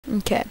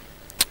Okay.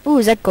 Ooh,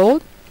 is that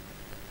gold?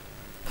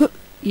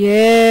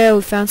 Yeah,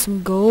 we found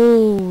some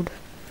gold.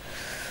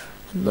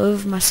 I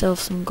love myself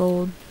some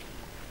gold.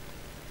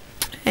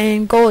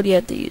 And gold, you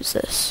have to use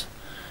this.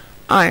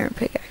 Iron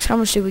pickaxe. How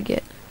much did we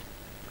get?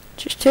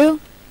 Just 2?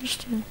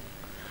 Just 2.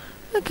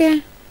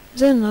 Okay.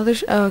 Is that another?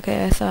 Oh,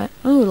 okay, I thought.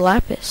 Ooh,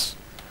 lapis.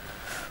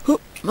 Ooh,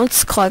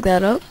 let's clog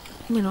that up.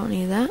 We don't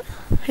need that.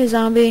 Hey,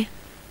 zombie.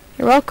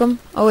 You're welcome.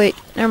 Oh, wait.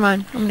 Never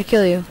mind. I'm gonna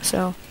kill you,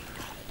 so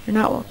you're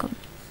not welcome.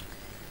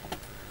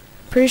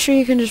 Pretty sure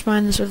you can just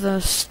mine this with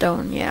a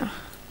stone, yeah.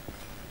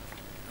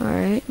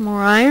 Alright,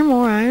 more iron,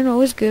 more iron.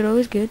 Always good,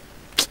 always good.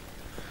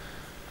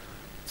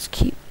 Let's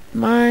keep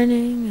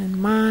mining and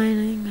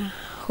mining.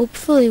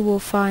 Hopefully we'll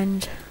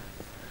find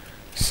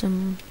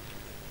some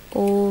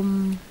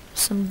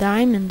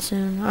diamonds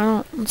soon.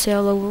 Let's see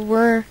how low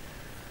we're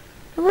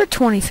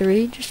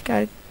 23. Just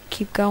gotta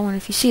keep going.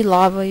 If you see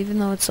lava, even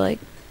though it's like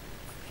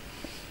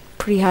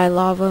pretty high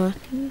lava,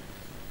 it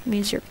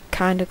means you're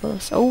kinda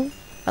close. Oh,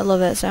 I love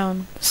that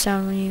sound. The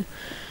sound when you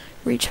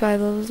reach 5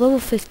 levels. Level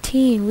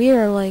 15.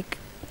 We're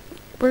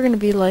gonna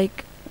be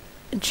like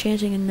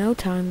enchanting in no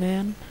time,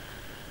 man.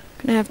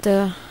 Gonna have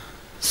to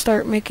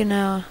start making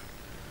a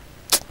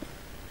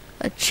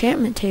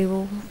enchantment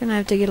table. We're gonna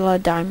have to get a lot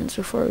of diamonds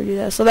before we do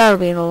that, so that'll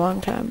be in a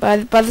long time. By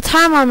the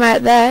time I'm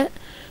at that,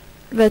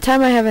 by the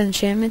time I have an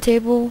enchantment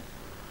table,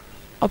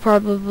 I'll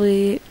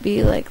probably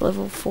be like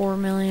level 4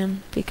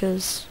 million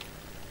because,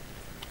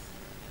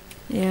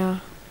 yeah.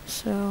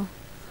 So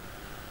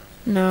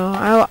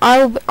no,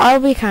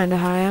 I'll be kind of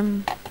high.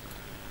 I'm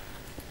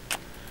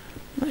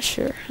not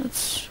sure.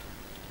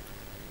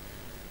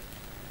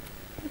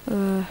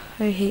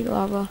 I hate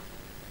lava.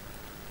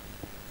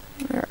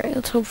 Alright,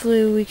 let's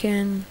hopefully we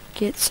can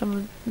get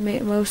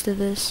most of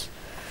this.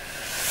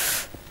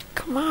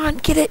 Come on,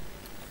 get it!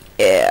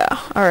 Yeah,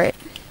 alright.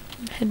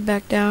 Head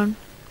back down.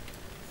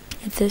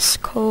 Get this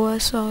coal I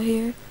saw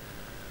here.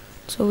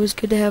 It's always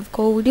good to have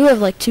coal. We do have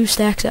like 2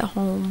 stacks at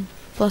home,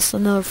 plus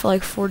another for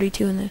like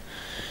 42 in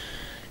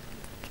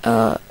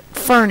the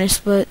furnace,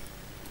 but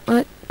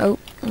what? Oh,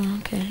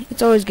 okay.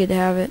 It's always good to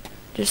have it.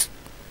 Just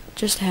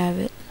have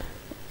it.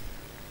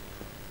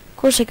 Of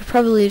course, I could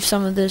probably leave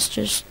some of this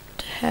just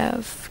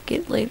to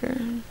get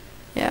later.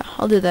 Yeah,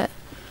 I'll do that.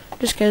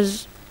 Just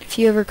because if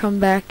you ever come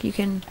back, you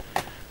can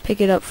pick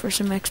it up for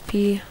some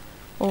XP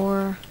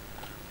or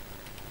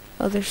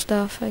other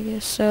stuff, I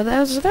guess. So that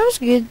was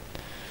good.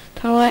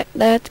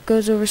 That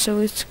goes over, so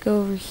let's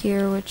go over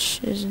here, which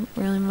isn't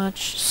really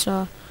much.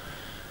 So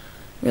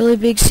really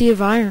big sea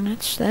of iron.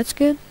 That's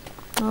good.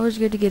 Always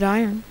good to get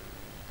iron.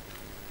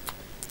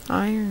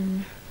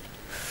 Iron.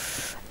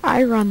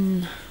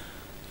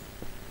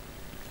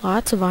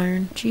 Lots of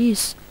iron.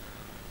 Jeez.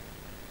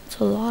 That's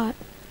a lot.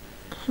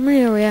 How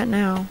many are we at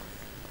now?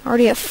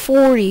 Already at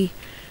 40.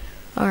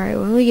 Alright,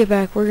 when we get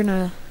back, we're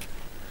gonna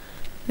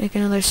make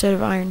another set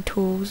of iron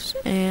tools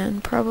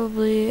and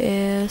probably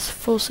a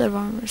full set of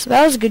armor. So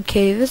that was a good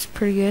cave. That's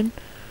pretty good.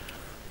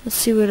 Let's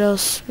see what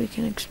else we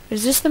can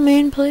is this the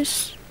main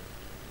place?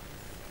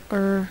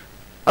 Or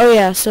oh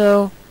yeah,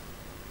 so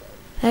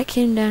that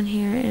came down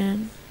here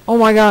and oh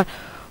my god.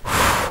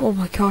 Oh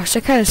my gosh,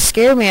 that kind of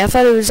scared me. I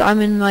thought I'm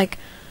in like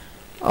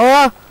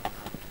crap.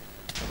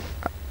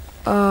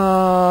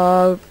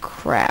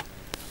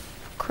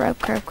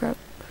 Crap.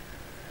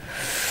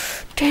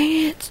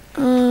 Dang it.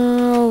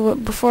 Oh,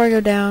 before I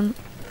go down,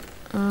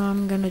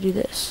 I'm gonna do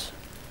this.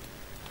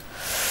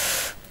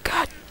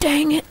 God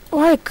dang it.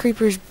 Why do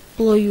creepers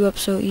blow you up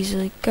so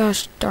easily?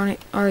 Gosh darn it.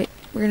 Alright,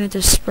 we're gonna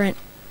just sprint.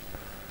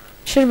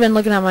 Should have been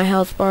looking at my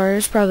health bar.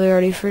 It's probably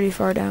already pretty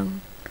far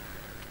down.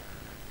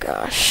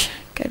 Gosh.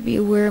 Gotta be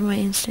aware of my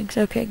instincts.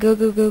 Okay, go.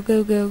 Gotta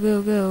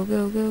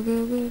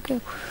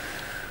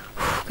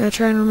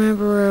try and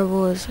remember where I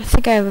was. I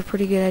think I have a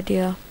pretty good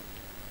idea.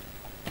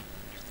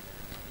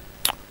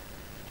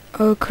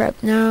 Oh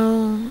crap,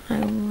 now I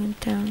went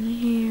down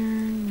here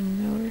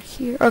and over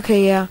here.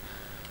 Okay, yeah.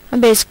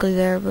 I'm basically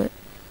there, but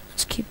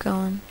let's keep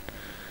going.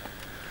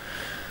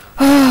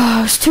 Oh,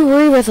 I was too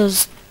worried about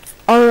those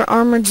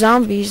armored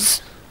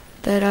zombies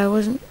that I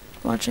wasn't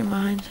watching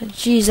my hindsight.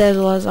 Jeez, there's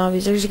a lot of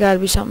zombies. There's gotta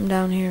be something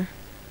down here.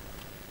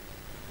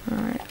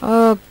 Alright.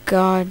 Oh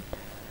god.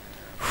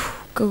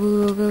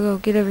 Go.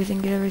 Get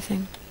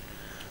everything.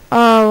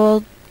 Oh,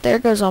 well, there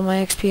goes all my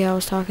XP I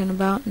was talking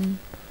about and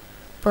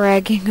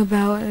bragging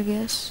about, I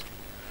guess.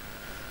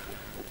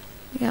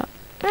 Yeah.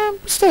 We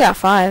still got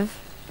 5.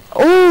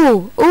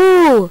 Ooh!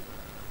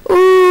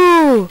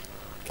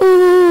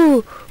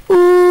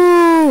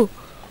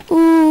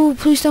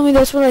 Please tell me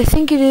that's what I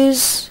think it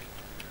is.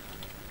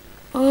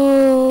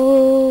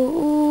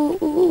 Oh,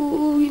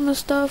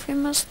 get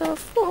my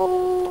stuff.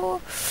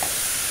 Oh.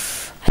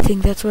 I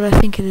think that's what I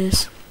think it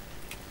is.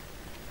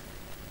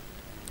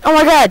 Oh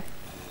my god!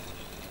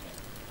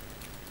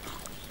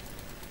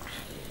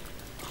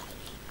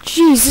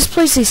 Jeez, this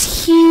place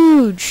is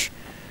huge.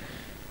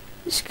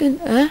 It's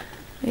gonna,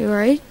 you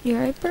alright? You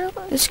alright, bro?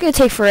 It's gonna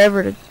take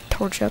forever to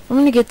torch up. I'm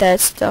gonna get that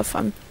stuff.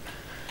 I'm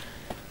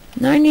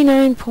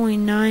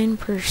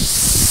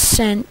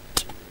 99.9%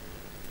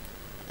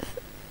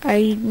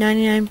 I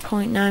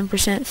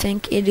 99.9%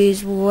 think it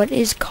is what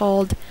is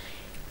called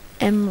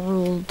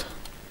emerald.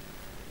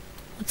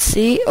 Let's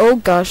see. Oh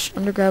gosh,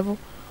 under gravel.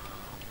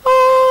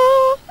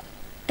 Oh,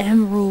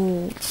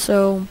 emerald.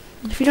 So,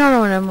 if you don't know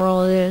what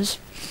emerald is,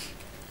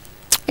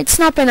 it's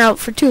not been out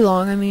for too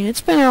long. I mean,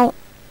 it's been out,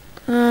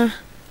 I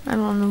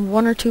don't know,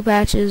 1 or 2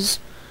 patches.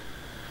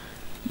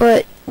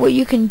 But what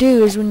you can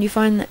do is when you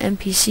find the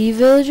NPC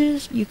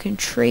villages, you can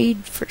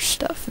trade for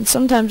stuff. And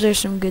sometimes there's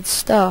some good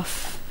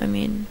stuff. I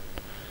mean,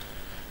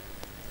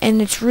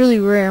 and it's really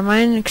rare. Am I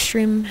in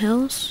Extreme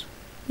Hills?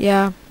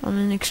 Yeah, I'm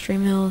in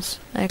Extreme Hills.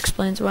 That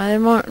explains why they're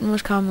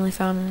most commonly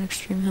found in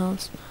Extreme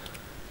Hills.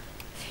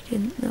 If you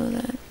didn't know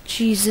that.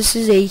 Jeez, this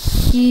is a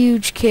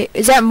huge cave.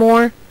 Is that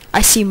more?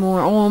 I see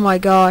more. Oh my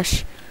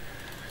gosh.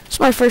 It's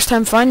my first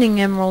time finding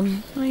emerald.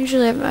 I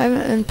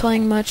haven't been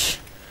playing much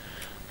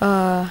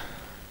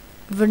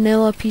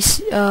vanilla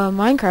PC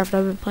Minecraft.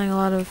 I've been playing a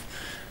lot of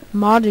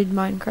modded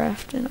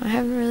Minecraft, and I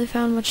haven't really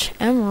found much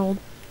emerald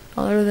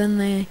other than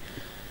the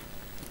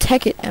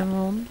Tekkit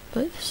emerald.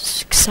 But this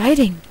is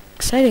exciting.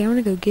 Exciting. I'm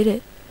gonna go get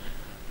it.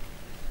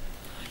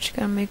 I just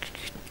gotta make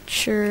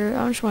sure.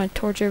 I just want to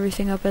torch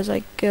everything up as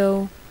I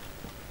go.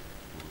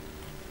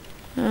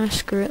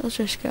 Screw it. Let's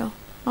just go.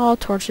 I'll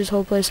torch this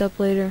whole place up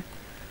later.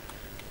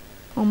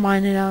 I'll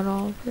mine it out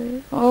all.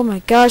 Oh my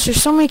gosh,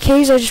 there's so many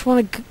caves I just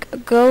want to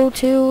go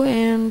to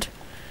and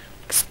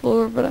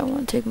explore, but I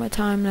want to take my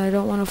time and I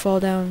don't want to fall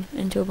down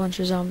into a bunch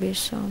of zombies,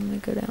 so I'm going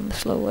to go down the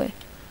slow way.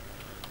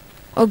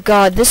 Oh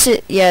god, this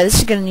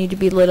is going to need to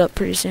be lit up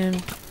pretty soon.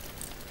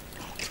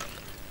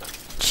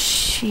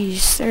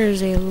 Jeez,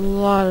 there's a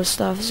lot of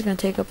stuff. This is going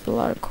to take up a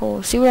lot of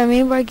coal. See what I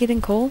mean by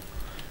getting coal?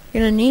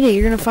 You're going to need it.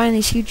 You're going to find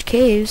these huge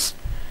caves,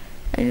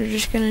 and you're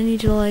just going to need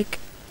to, like,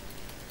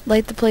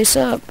 light the place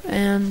up,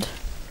 and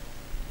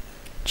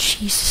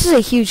jeez, this is a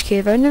huge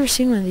cave. I've never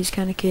seen one of these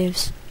kind of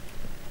caves.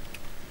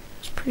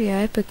 It's pretty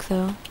epic,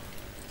 though.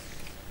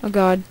 Oh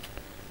god.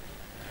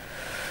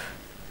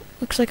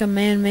 Looks like a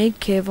man-made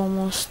cave,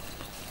 almost.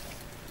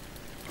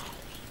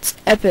 It's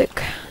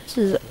epic. This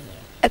is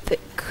epic.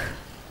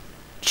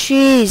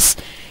 Jeez.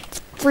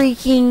 It's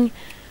freaking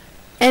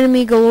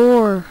enemy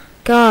galore.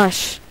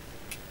 Gosh.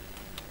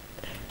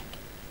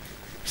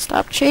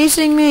 Stop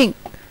chasing me.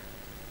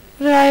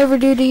 What did I ever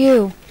do to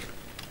you?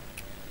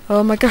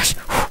 Oh my gosh.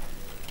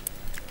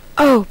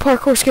 Oh,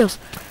 parkour skills.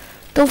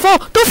 Don't fall.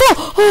 Don't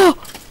fall.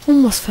 Oh,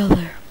 almost fell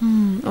there.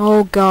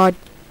 Oh god.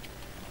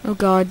 Oh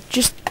god.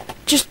 Just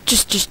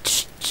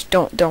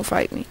don't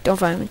fight me. Don't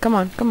fight me. Come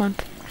on. Come on.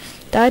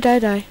 Die, die,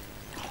 die.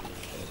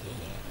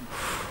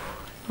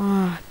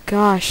 Oh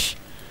gosh.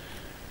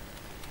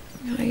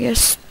 I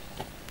guess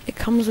it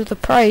comes with a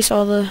price,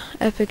 all the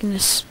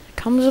epicness. It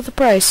comes with a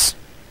price.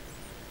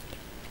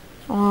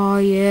 Oh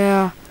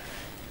yeah.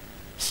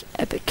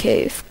 Epic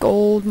cave.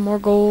 Gold, more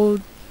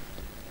gold.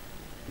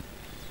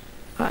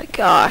 My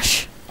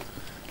gosh.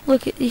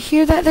 Look, you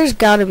hear that? There's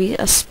gotta be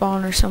a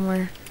spawner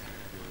somewhere.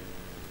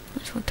 I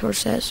just want to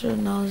torch that so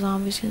no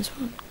zombies can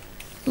spawn.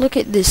 Look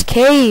at this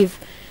cave.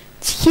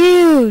 It's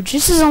huge.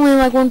 This is only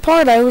like one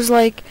part. I was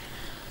like,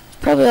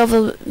 probably all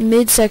the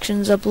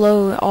mid-sections up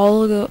low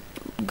all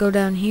go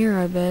down here,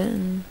 I bet.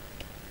 And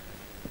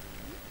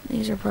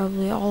these are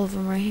probably all of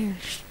them right here.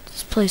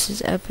 This place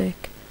is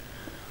epic.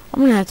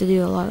 I'm gonna have to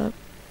do a lot of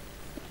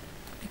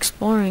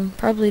exploring,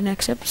 probably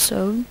next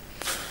episode.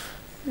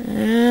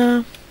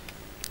 Yeah.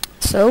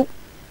 So,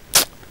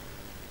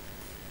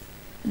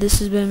 this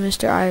has been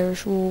Mr.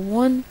 Irish Rule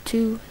 1,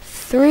 2,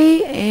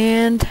 3,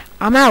 and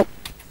I'm out.